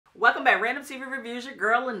Welcome back. Random TV Reviews, your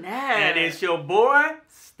girl Lynette. And it's your boy,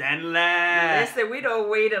 Stanley. Listen, we done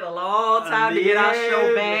waited a long time to get our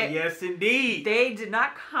show back. Yes, indeed. They did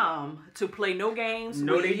not come to play no games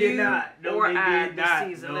No, with they you did not. No, or they I did this not.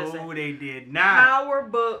 season. No, Listen, they did not. Power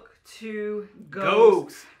Book 2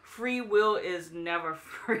 Ghosts. Free will is never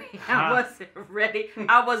free. I wasn't ready.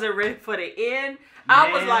 I wasn't ready for the end.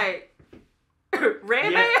 I was like,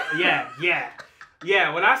 Redman?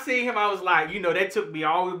 Yeah, when I seen him, I was like, you know, that took me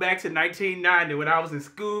all the way back to 1990 when I was in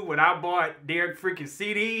school, when I bought their freaking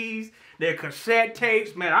CDs, their cassette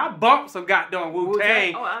tapes. Man, I bumped some goddamn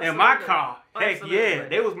Wu-Tang in my car. Heck yeah.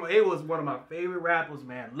 It was one of my favorite rappers,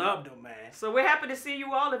 man. Loved them, man. So we're happy to see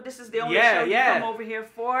you all. If this is the only show you come over here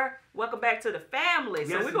for, welcome back to the family.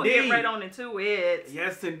 So we're going to get right on into it.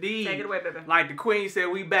 Yes, indeed. Take it away, baby. Like the Queen said,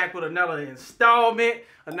 we back with another installment,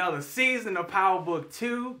 another season of Power Book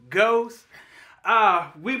 2, Ghosts.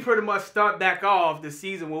 We pretty much start back off the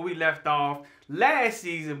season where we left off last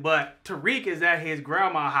season, but Tariq is at his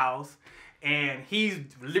grandma's house and he's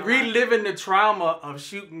reliving the trauma of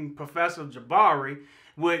shooting Professor Jabari,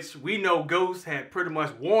 which we know Ghost had pretty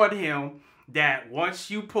much warned him that once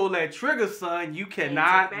you pull that trigger, son, you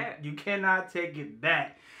cannot take it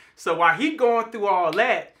back. So while he going through all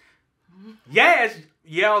that, Yaz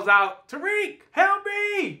yells out, "Tariq, help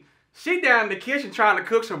me!" She down in the kitchen trying to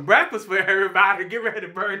cook some breakfast for everybody to get ready to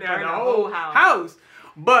burn down the whole house.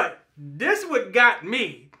 But this what got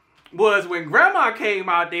me was when Grandma came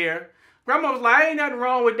out there. Grandma was like, ain't nothing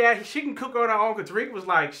wrong with that. She can cook on her own. Because Tariq was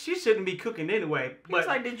like, she shouldn't be cooking anyway. He was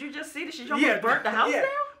like, did you just see that she almost burnt the house down?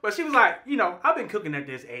 But she was like, you know, I've been cooking at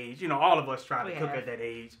this age. You know, all of us try to cook at that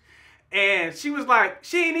age. And she was like,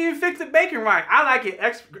 she ain't even fixed the bacon right. I like it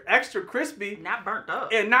extra crispy. Not burnt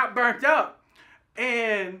up. And not burnt up.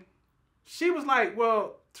 And she was like,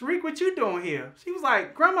 well, Tariq, what you doing here? She was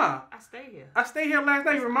like, Grandma. I stayed here. I stayed here last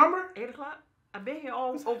night, remember? 8 o'clock? I've been here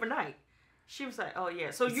all overnight. She was like, oh,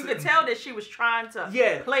 yeah. So you could tell that she was trying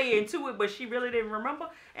to play into it, but she really didn't remember.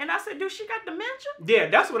 And I said, dude, she got dementia? Yeah,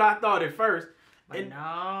 that's what I thought at first. But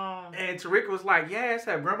no. And Tariq was like, yes,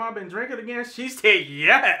 have Grandma been drinking again? She said,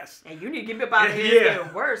 yes. And you need to get me up out of here. It's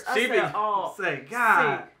getting worse. I said, say,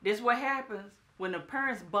 God. See, this is what happens when the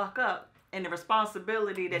parents buck up. And the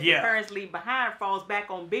responsibility that the parents leave behind falls back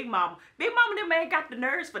on Big Mama. Big Mama them ain't got the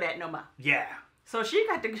nerves for that no more. Yeah. So she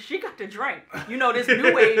got to drink. You know, this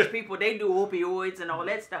new age people, they do opioids and all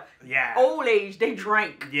that stuff. Yeah. Old age, they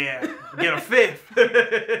drink. Yeah. Get a fifth.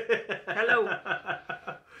 Hello.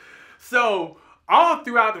 So all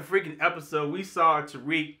throughout the freaking episode, we saw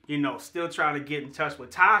Tariq, you know, still trying to get in touch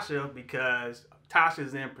with Tasha because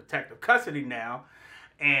Tasha's in protective custody now.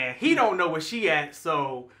 And he don't know where she at,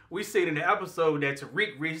 so we seen in the episode that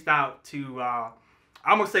Tariq reached out to, I'm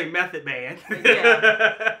going to say Method Man.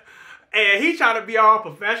 Yeah. And he trying to be all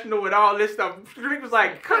professional with all this stuff. Tariq was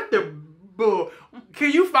like, cut the bull.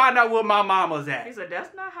 Can you find out where my mama's at? He said,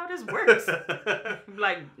 that's not how this works.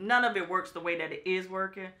 Like, none of it works the way that it is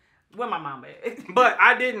working. Where my mama at? But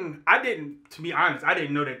I didn't, to be honest, I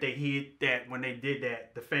didn't know that they hid that when they did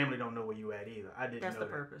that. The family don't know where you at either. I didn't know that. That's the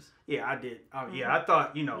purpose. Yeah, I did. Yeah, I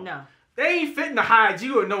thought, you know. No. They ain't fitting to hide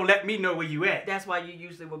you or no let me know where you at. That's why you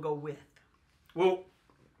usually will go with. Well,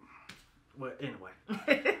 anyway.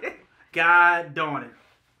 God darn it.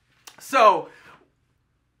 So,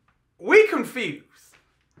 we confused.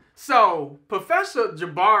 So, Professor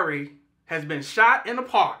Jabari has been shot in a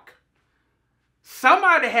park.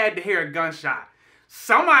 Somebody had to hear a gunshot.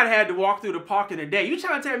 Somebody had to walk through the park in the day. You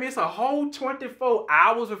trying to tell me it's a whole 24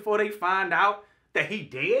 hours before they find out that he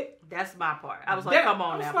dead? That's my part. I was like, come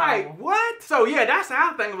on now. I was like, what? So, yeah, that's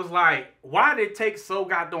our thing. It was like, why did it take so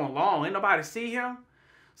goddamn long? Ain't nobody see him?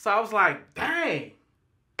 So, I was like, dang.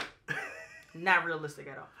 Not realistic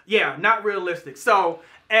at all. Yeah, not realistic. So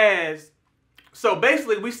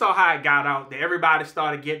basically, we saw how it got out there. Everybody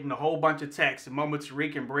started getting a whole bunch of texts. And Mama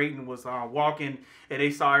Tariq and Brayden was walking, and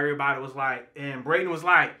they saw everybody was like, and Brayden was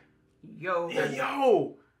like,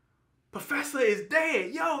 yo, Professor is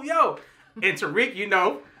dead. Yo. And Tariq, you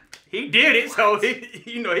know, he did it, so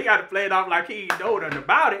he got to play it off like he know nothing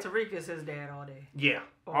about it. Tariq is his dad all day. Yeah,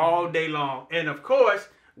 all day long. And of course,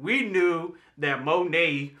 we knew that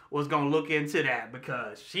Monet was going to look into that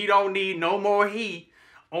because she don't need no more heat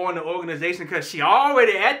on the organization because she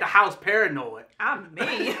already at the house paranoid. I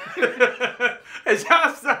mean.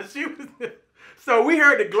 So we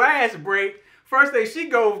heard the glass break. First thing she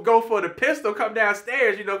go for the pistol, come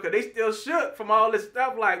downstairs, you know, because they still shook from all this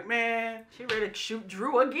stuff. Like, man. She ready to shoot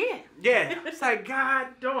Drew again. Yeah. It's like, God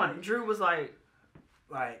darn it. Drew was like,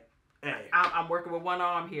 hey. I'm working with one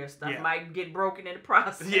arm here. Stuff might get broken in the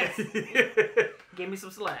process. Yeah. Give me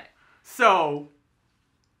some slack. So,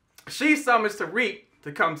 she summons Tariq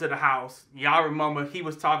to come to the house. Y'all remember he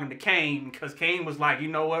was talking to Kane because Kane was like, you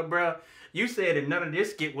know what, bruh? You said that none of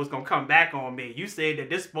this skit was going to come back on me. You said that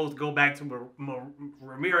this supposed to go back to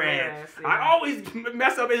Ramirez. Yeah. I always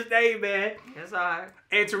mess up his name, man. It's all right.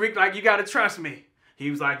 And Tariq like, you got to trust me. He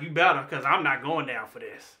was like, you better, because I'm not going down for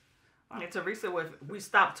this. And Tariq said, well, if we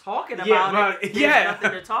stopped talking about it, there's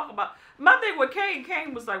nothing to talk about. My thing with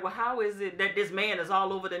Kane was like, well, how is it that this man is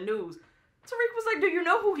all over the news? Tariq was like, do you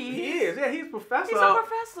know who he is? He is. Yeah, he's a professor. He's a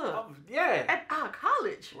professor. Yeah. At our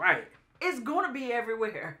college. Right. It's going to be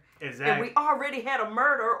everywhere. Exactly. And we already had a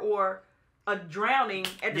murder or a drowning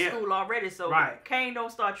at the school already. So Kane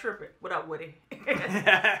don't start tripping. What up, Woody?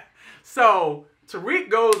 So Tariq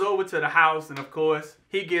goes over to the house, and of course,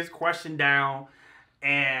 he gets questioned down.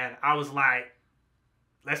 And I was like,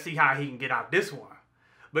 let's see how he can get out this one.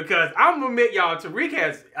 Because I'm gonna admit, y'all, Tariq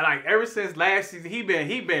has, like, ever since last season,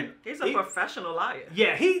 he's a professional liar.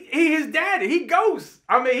 Yeah, he his daddy. He ghosts.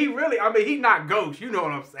 He's not ghost. You know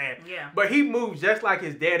what I'm saying? Yeah. But he moves just like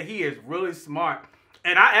his daddy. He is really smart.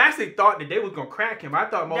 And I actually thought that they was gonna crack him. I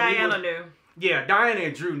thought Diana knew. Yeah, Diana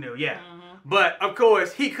and Drew knew. Yeah. Mm-hmm. But of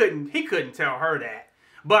course he couldn't tell her that.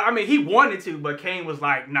 But I mean, he wanted to, but Kane was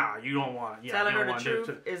like, "Nah, you don't want." Yeah, telling her the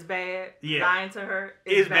truth is bad. Yeah, lying to her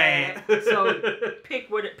is bad. So pick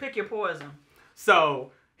your poison.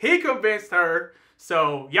 So he convinced her.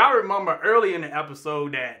 So y'all remember early in the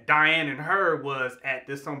episode that Diane and her was at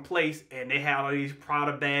some place, and they had all these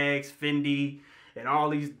Prada bags, Fendi, and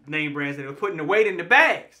all these name brands, and they were putting the weight in the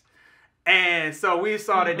bags. And so we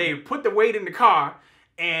saw that they put the weight in the car,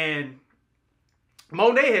 and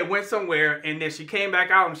Monet had went somewhere, and then she came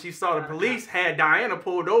back out, and she saw the police had Diana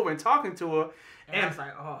pulled over and talking to her. And I was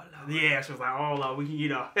like, oh, Lord. Yeah, she was like, oh,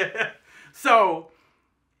 Lord, So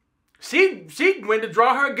she went to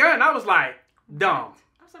draw her gun. I was like, dumb.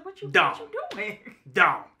 I was like, what you doing?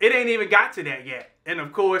 Dumb. It ain't even got to that yet. And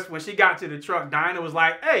of course, when she got to the truck, Diana was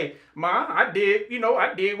like, hey, Ma, I did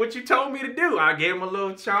what you told me to do. I gave him a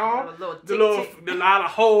little charm, a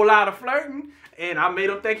whole lot of flirting, and I made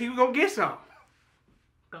him think he was going to get some.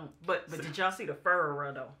 But did y'all see the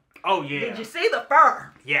fur though? Oh yeah. Did you see the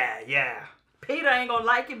fur? Yeah. Peter ain't gonna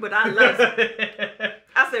like it, but I love it.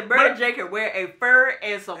 I said, Mary J can wear a fur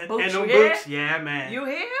and some boots. And them boots, yeah, man. You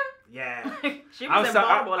hear? Yeah. She was in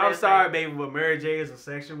Baltimore. I'm sorry, baby, but Mary J is a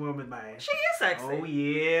sexy woman, man. She is sexy. Oh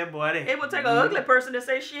yeah, buddy. It would take an ugly person to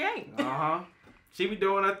say she ain't. She be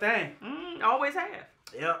doing her thing. Always have.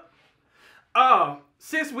 Yep.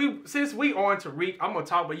 Since we on Tariq, I'm gonna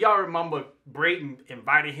talk. But y'all remember Brayden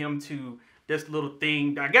invited him to this little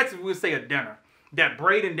thing. I guess we would say a dinner that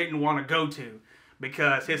Brayden didn't want to go to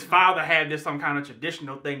because his father had some kind of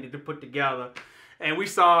traditional thing that they put together, and we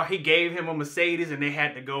saw he gave him a Mercedes and they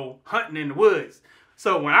had to go hunting in the woods.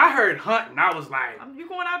 So when I heard hunting, I was like, "You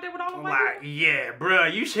going out there with all the white people?" Yeah,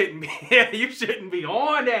 bruh, you shouldn't be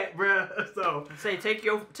on that, bruh. So say take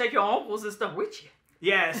your uncles and stuff with you.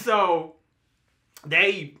 Yeah, so.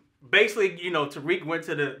 They basically, Tariq went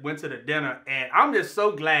to the dinner, and I'm just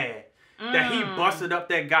so glad that he busted up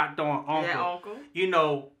that goddamn uncle. That uncle. You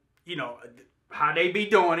know how they be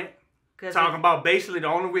doing it. Talking about basically the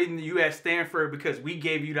only reason you at Stanford because we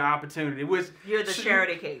gave you the opportunity. You're the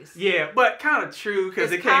charity case. Yeah, but kind of true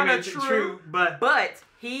because it came into true. But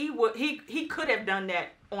he could have done that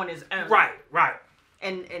on his own. Right.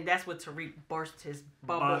 And that's what Tariq burst his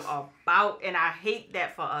bubble about. And I hate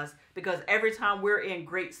that for us because every time we're in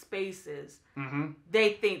great spaces,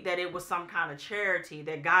 they think that it was some kind of charity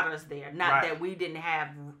that got us there. Not that we didn't have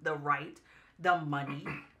the right, the money,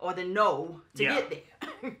 or the know to get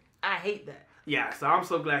there. I hate that. Yeah, so I'm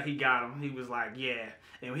so glad he got him. He was like, yeah.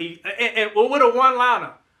 And with a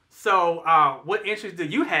one-liner. So what interest do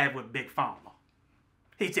you have with Big Pharma?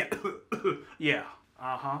 He said, yeah.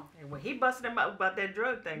 And when he busted him up about that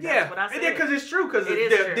drug thing, that's what I said. Yeah, because it's true. Because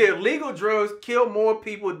the illegal drugs kill more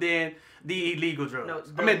people than the illegal drugs. No,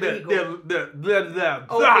 the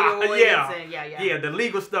opioids yeah, the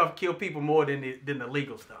legal stuff kill people more than the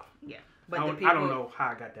legal stuff. Yeah, but I don't know how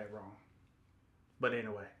I got that wrong. But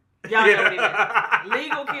anyway, y'all know what it is.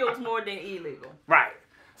 Legal kills more than illegal. Right.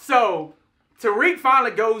 So Tariq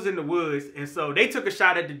finally goes in the woods, and so they took a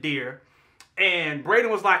shot at the deer, and Brayden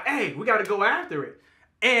was like, "Hey, we got to go after it."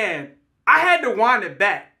 And I had to wind it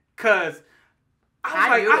back because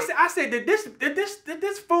I said, did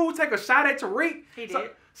this fool take a shot at Tariq? He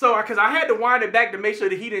did. So because I had to wind it back to make sure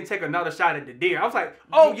that he didn't take another shot at the deer. I was like,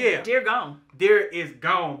 oh yeah, deer gone. Deer is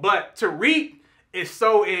gone. But Tariq is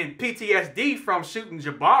so in PTSD from shooting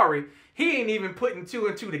Jabari, he ain't even putting two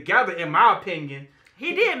and two together, in my opinion.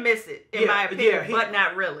 He did miss it, in my opinion, but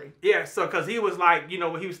not really. Yeah, so because he was like, you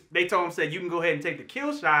know, they told him, said, you can go ahead and take the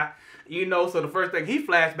kill shot. You know, so the first thing he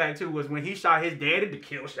flashed back to was when he shot his daddy the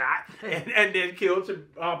kill shot and then killed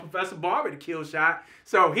Professor Barbie the kill shot.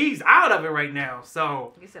 So he's out of it right now.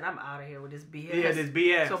 So he said, I'm out of here with this BS. Yeah, this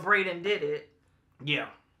BS. So Brayden did it. Yeah.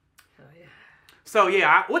 Oh, yeah. So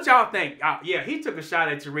yeah, what y'all think? Yeah, he took a shot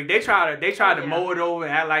at Tariq. They tried to mow it over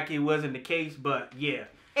and act like it wasn't the case, but yeah.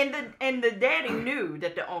 And the daddy knew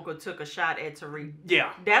that the uncle took a shot at Tariq.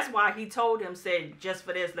 Yeah. That's why he told him, said, just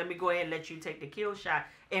for this, let me go ahead and let you take the kill shot.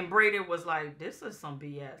 And Brayden was like, this is some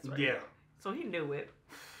BS. Right now. So he knew it.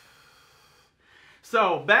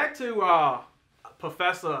 So back to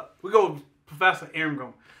Professor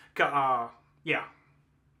Ingram. Yeah.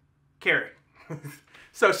 Carrie.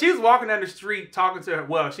 So she was walking down the street talking to her.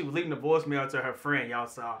 Well, she was leaving a voicemail to her friend. Y'all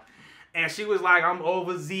saw. And she was like, "I'm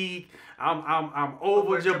over Zeke. I'm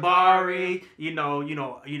over Jabari. You know.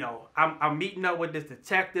 I'm meeting up with this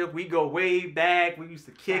detective. We go way back. We used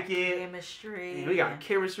to kick it. Chemistry. We got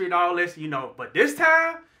chemistry and all this. You know. But this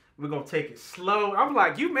time we're gonna take it slow." I'm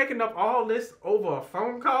like, "You making up all this over a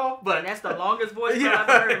phone call?" But and that's the longest voicemail I've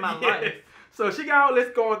ever heard in my life. So she got all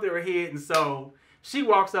this going through her head, and so she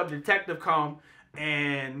walks up. The detective come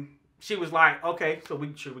and she was like, "Okay, so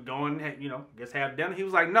should we go and just have dinner?" He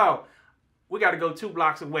was like, "No. We got to go 2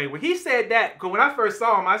 blocks away." When he said that, because when I first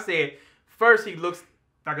saw him, I said, first he looks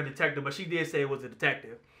like a detective, but she did say it was a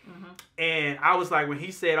detective. Mm-hmm. And I was like, when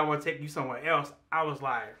he said, "I want to take you somewhere else," I was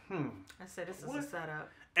like, I said, this is a setup.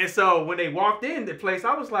 And so when they walked in the place,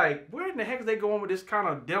 I was like, where in the heck is they going with this kind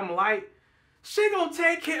of dim light? She gonna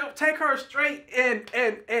take her straight and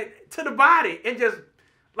to the body and just,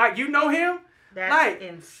 like, you know him? That's like,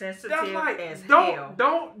 insensitive as hell.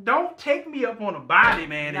 Don't take me up on a body,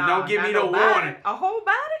 man, and don't give me no warning. A whole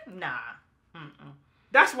body? Nah. Mm-mm.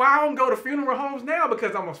 That's why I don't go to funeral homes now,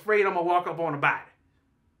 because I'm afraid I'm gonna walk up on a body.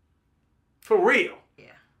 For real. Yeah.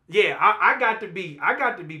 Yeah, I got to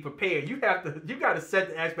be prepared. You got to set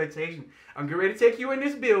the expectation. I'm getting ready to take you in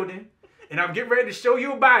this building, and I'm getting ready to show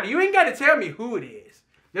you a body. You ain't got to tell me who it is.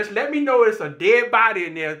 Just let me know it's a dead body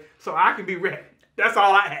in there so I can be ready. That's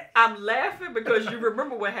all I had. I'm laughing because you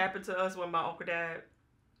remember what happened to us when my uncle died?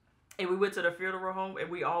 And we went to the funeral home and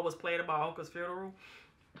we all was playing at my uncle's funeral.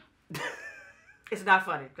 It's not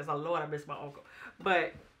funny because, Lord, I miss my uncle.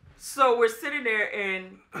 But, so we're sitting there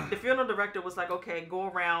and the funeral director was like, okay, go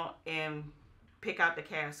around and pick out the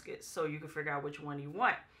caskets so you can figure out which one you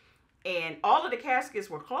want. And all of the caskets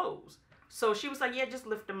were closed. So she was like, yeah, just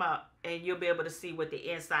lift them up and you'll be able to see what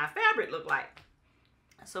the inside fabric looked like.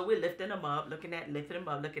 So we're lifting them up, looking at. And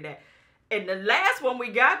the last one we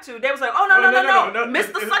got to, they was like, oh, no.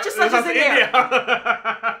 Mr. Such and Such is in there.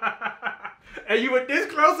 And you were this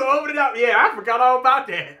close to opening it up. Yeah, I forgot all about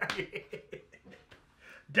that.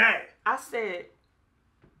 Dang. I said,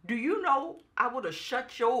 do you know I would have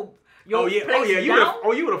shut your place down?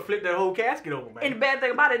 You would have flipped that whole casket over, man. And the bad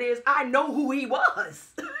thing about it is, I know who he was.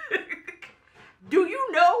 Do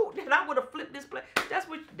you know that I would have flipped this place? That's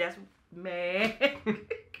man.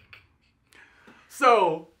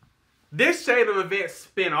 So, this chain of events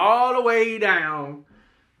spin all the way down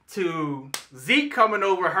to Zeke coming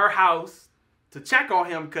over her house to check on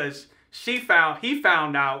him because he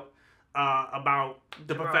found out about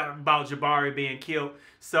Jabari being killed.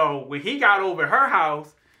 So when he got over her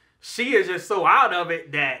house, she is just so out of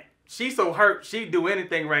it that she's so hurt she'd do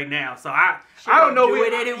anything right now. So I don't know. Do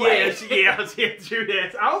it anyway. She do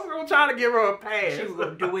that. I was gonna try to give her a pass. She was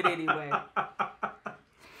gonna do it anyway.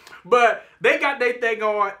 But they got their thing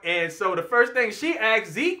on, and so the first thing she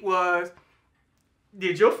asked Zeke was,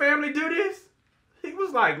 "Did your family do this?" He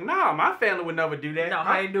was like, "Nah, my family would never do that." No,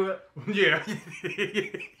 I ain't do it. Yeah.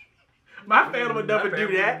 My family would never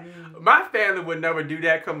do that. My family would never do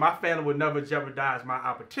that because my family would never jeopardize my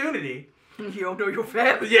opportunity. You don't know your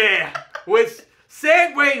family. Yeah. Which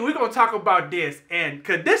segue, we're gonna talk about this, and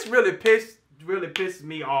cause this really pissed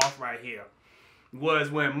me off right here.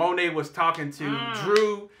 Was when Monet was talking to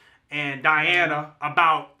Drew and Diana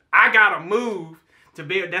about, I gotta move to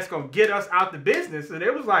be that's gonna get us out the business, and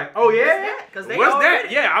it was like, oh yeah, what's that?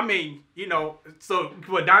 Yeah, I mean, so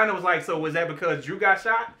what Diana was like, so was that because Drew got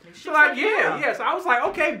shot? She's like, yeah. So I was like,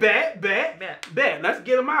 okay, bet, let's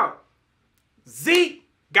get him out. Zeke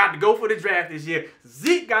got to go for the draft this year.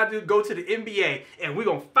 Zeke got to go to the NBA, and we're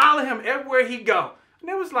gonna follow him everywhere he go. And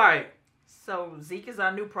it was like, so Zeke is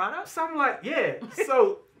our new product? Something like, yeah.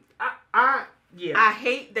 So I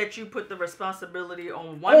hate that you put the responsibility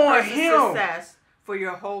on one person's success for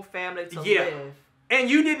your whole family to live. And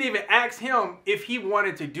you didn't even ask him if he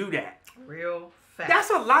wanted to do that. Real fast.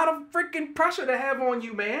 That's a lot of freaking pressure to have on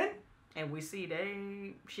you, man. And we see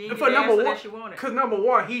she for the number answer one, that she wanted. because number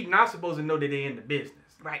one, he's not supposed to know that they're in the business.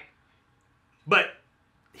 Right. But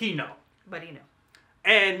he know. But he know.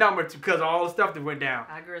 And number two, because of all the stuff that went down.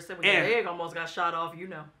 I agree. Said when your leg almost got shot off, you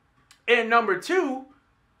know. And number two,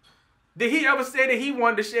 did he ever say that he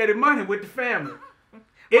wanted to share the money with the family?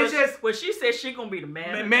 It's just when she said she gonna be the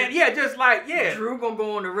man. Yeah, just like Drew gonna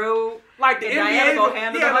go on the road. Like the NBA,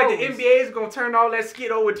 the NBA is gonna turn all that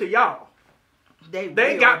skit over to y'all.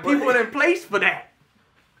 They got people in place for that.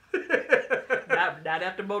 not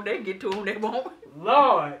after Monet get to them, they won't.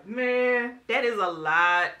 Lord, man, that is a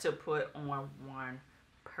lot to put on one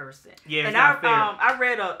person. Yeah, and I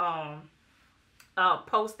read a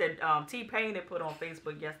post that T-Pain had put on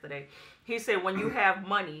Facebook yesterday. He said when you have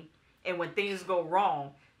money and when things go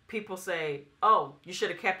wrong, people say, "Oh, you should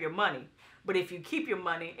have kept your money." But if you keep your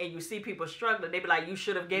money and you see people struggling, they be like, "You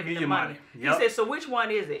should have given them money." Yep. He said, "So which one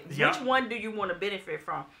is it? Yep. Which one do you want to benefit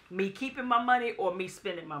from? Me keeping my money or me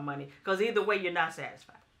spending my money? Because either way, you're not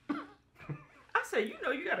satisfied." I said, "You know,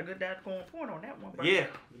 you got a good point on that one." Bro. Yeah,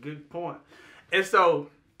 good point. And so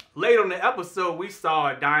late on the episode, we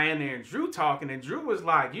saw Diana and Drew talking, and Drew was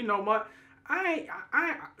like, "You know what?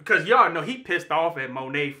 I because y'all know he pissed off at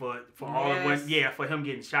Monet for all of what, for him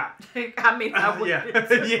getting shot." I mean, I would.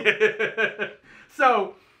 Yeah.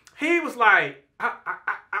 So he was like,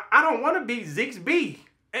 I don't want to be Zeke's B,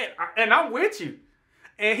 and I'm with you.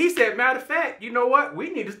 And he said, matter of fact, you know what? We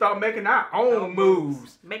need to start making our own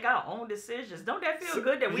moves. Make our own decisions. Don't that feel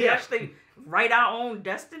good that we actually write our own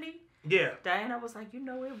destiny? Yeah. Diana was like, you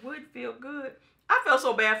know, it would feel good. I felt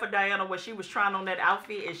so bad for Diana when she was trying on that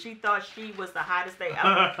outfit and she thought she was the hottest thing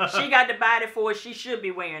ever. She got the body for it. She should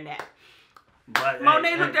be wearing that. But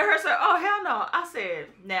Monet looked at her and said, "Oh, hell no." I said,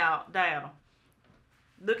 now, Diana,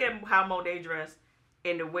 look at how Monet dressed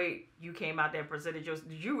and the way you came out there and presented yours.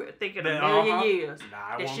 You were thinking a million years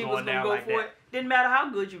that she was going to go for it. Didn't matter how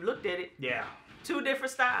good you looked at it. Yeah. Two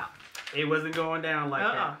different styles. It wasn't going down like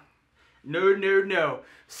that. No.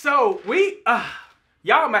 So,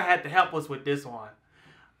 y'all might have to help us with this one.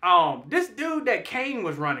 This dude that Kane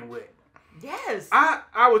was running with. Yes.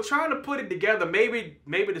 I was trying to put it together. Maybe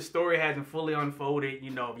the story hasn't fully unfolded. You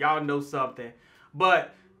know, if y'all know something.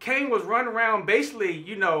 But Kane was running around basically,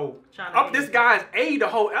 you know, up this guy's A the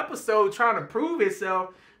whole episode trying to prove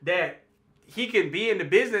himself that he can be in the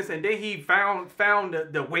business. And then he found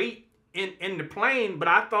the weight in the plane. But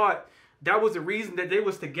I thought that was the reason that they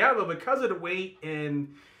was together because of the weight.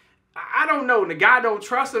 And I don't know. The guy don't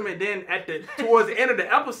trust him, and then towards the end of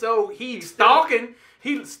the episode, he's stalking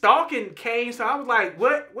Kane. So I was like,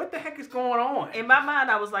 what the heck is going on? In my mind,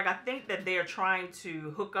 I was like, I think that they're trying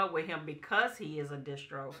to hook up with him because he is a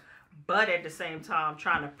distro, but at the same time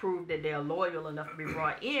trying to prove that they're loyal enough to be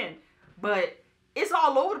brought in. But it's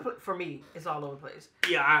all over the place for me. It's all over the place.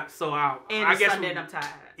 Yeah. I guess Sunday, I'm tired.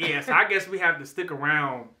 Yeah. So I guess we have to stick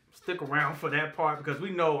around for that part because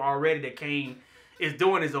we know already that Kane is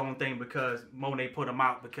doing his own thing because Monet put him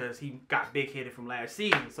out because he got big-headed from last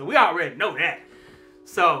season. So we already know that.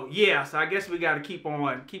 So yeah, so I guess we got to keep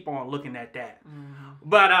on looking at that. Mm-hmm.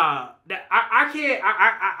 But I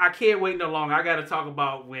can't wait no longer. I got to talk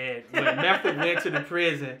about when Method went to the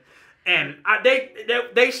prison, and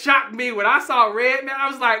they shocked me when I saw Redman.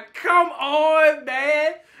 I was like, come on,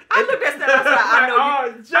 man. I looked at that.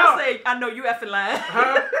 I know you effing lying.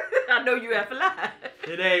 Huh? I know you effing lying.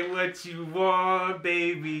 It ain't what you want,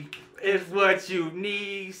 baby. It's what you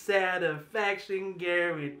need. Satisfaction,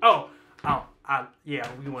 Gary. Yeah,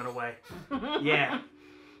 we went away. Yeah.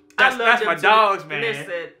 That's my dogs, man.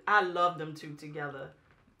 Listen, I love them two together.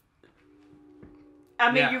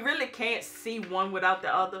 I mean, you really can't see one without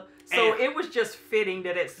the other. So it was just fitting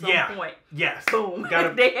that at some point, boom,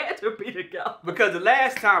 they had to be together. Because the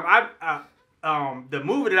last time the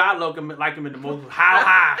movie that I like him in the most was How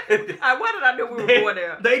High. Why did I know we were going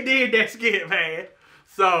there? They did that skit, man.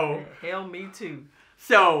 So hell, me too.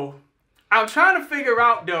 So I'm trying to figure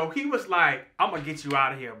out though. He was like, "I'm gonna get you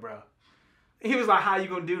out of here, bro." He was like, "How you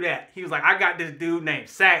gonna do that?" He was like, "I got this dude named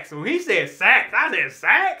Sax." When he said Sax, I said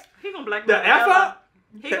Sax. He gonna blackmail the F up.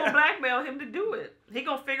 He gonna blackmail him to do it. He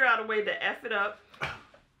gonna figure out a way to F it up,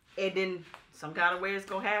 and then some kind of way it's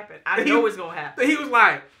gonna happen. I know it's gonna happen. He was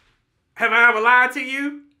like, "Have I ever lied to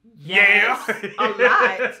you?" Yes,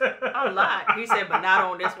 a lot. He said, but not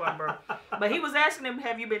on this one, bro. But he was asking him,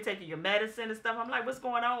 "Have you been taking your medicine and stuff?" I'm like, "What's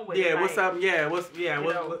going on with it?" Yeah, what's up? Yeah,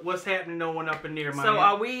 what's happening? No one up in there, man. So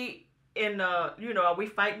are we are we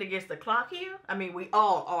fighting against the clock here? I mean, we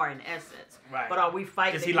all are in essence. Right. But are we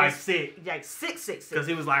fighting against... Because he sick. Like sick. Because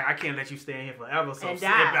he was like, I can't let you stay in here forever. So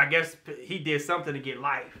I guess he did something to get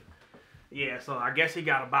life. Yeah, so I guess he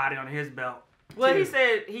got a body on his belt. Well, he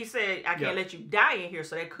said I can't let you die in here,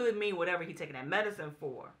 so that could mean whatever he's taking that medicine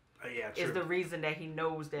for. True. Is the reason that he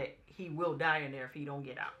knows that he will die in there if he don't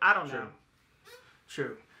get out. I don't know.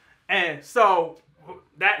 True. And so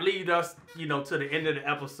that leads us, to the end of the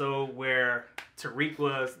episode where Tariq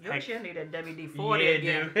was. You need a WD-40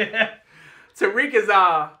 again. Tariq is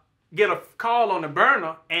get a call on the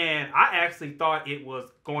burner, and I actually thought it was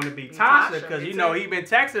going to be Tasha because he been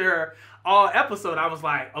texting her all episode. I was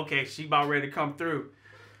like, okay, she about ready to come through.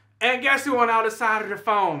 And guess who on the other side of the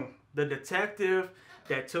phone? The detective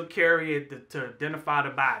that took Carrie to identify the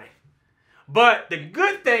body. But the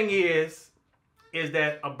good thing is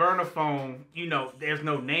that a burner phone, there's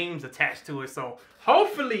no names attached to it. So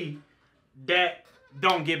hopefully that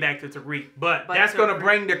don't get back to Tariq. But that's going to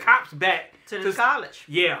bring the cops back to the college.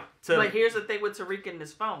 Yeah. But here's the thing with Tariq and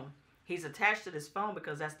his phone. He's attached to this phone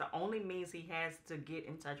because that's the only means he has to get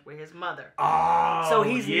in touch with his mother. Oh, so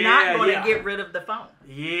he's not going to get rid of the phone.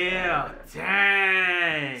 Yeah,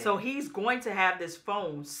 dang. So he's going to have this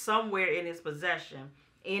phone somewhere in his possession,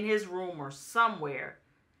 in his room or somewhere.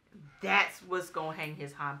 That's what's going to hang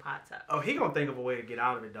his hind parts up. Oh, he going to think of a way to get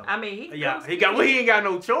out of it, though. I mean, he ain't got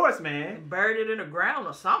no choice, man. Buried it in the ground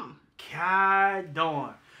or something. God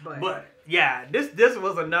darn. But yeah, this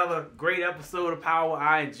was another great episode of Power.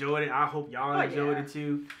 I enjoyed it. I hope y'all enjoyed it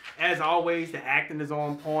too. As always, the acting is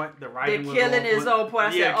on point. The writing was on point. The killing is on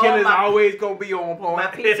point. Killing is always gonna be on point. My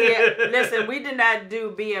PTSD. Listen, we did not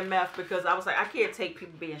do BMF because I was like, I can't take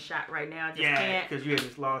people being shot right now. I just can't. Because you had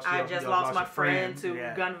just lost. I just lost my friend to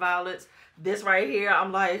gun violence. This right here,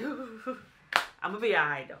 I'm like, I'm gonna be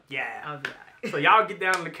alright though. Yeah, I'm gonna be alright. So y'all get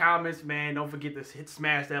down in the comments, man. Don't forget to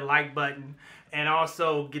smash that like button. And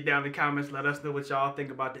also get down in the comments. Let us know what y'all think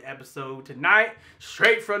about the episode tonight.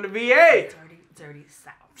 Straight from the VA. Dirty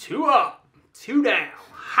South. 2 up, 2 down.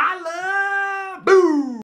 Holla! Boo!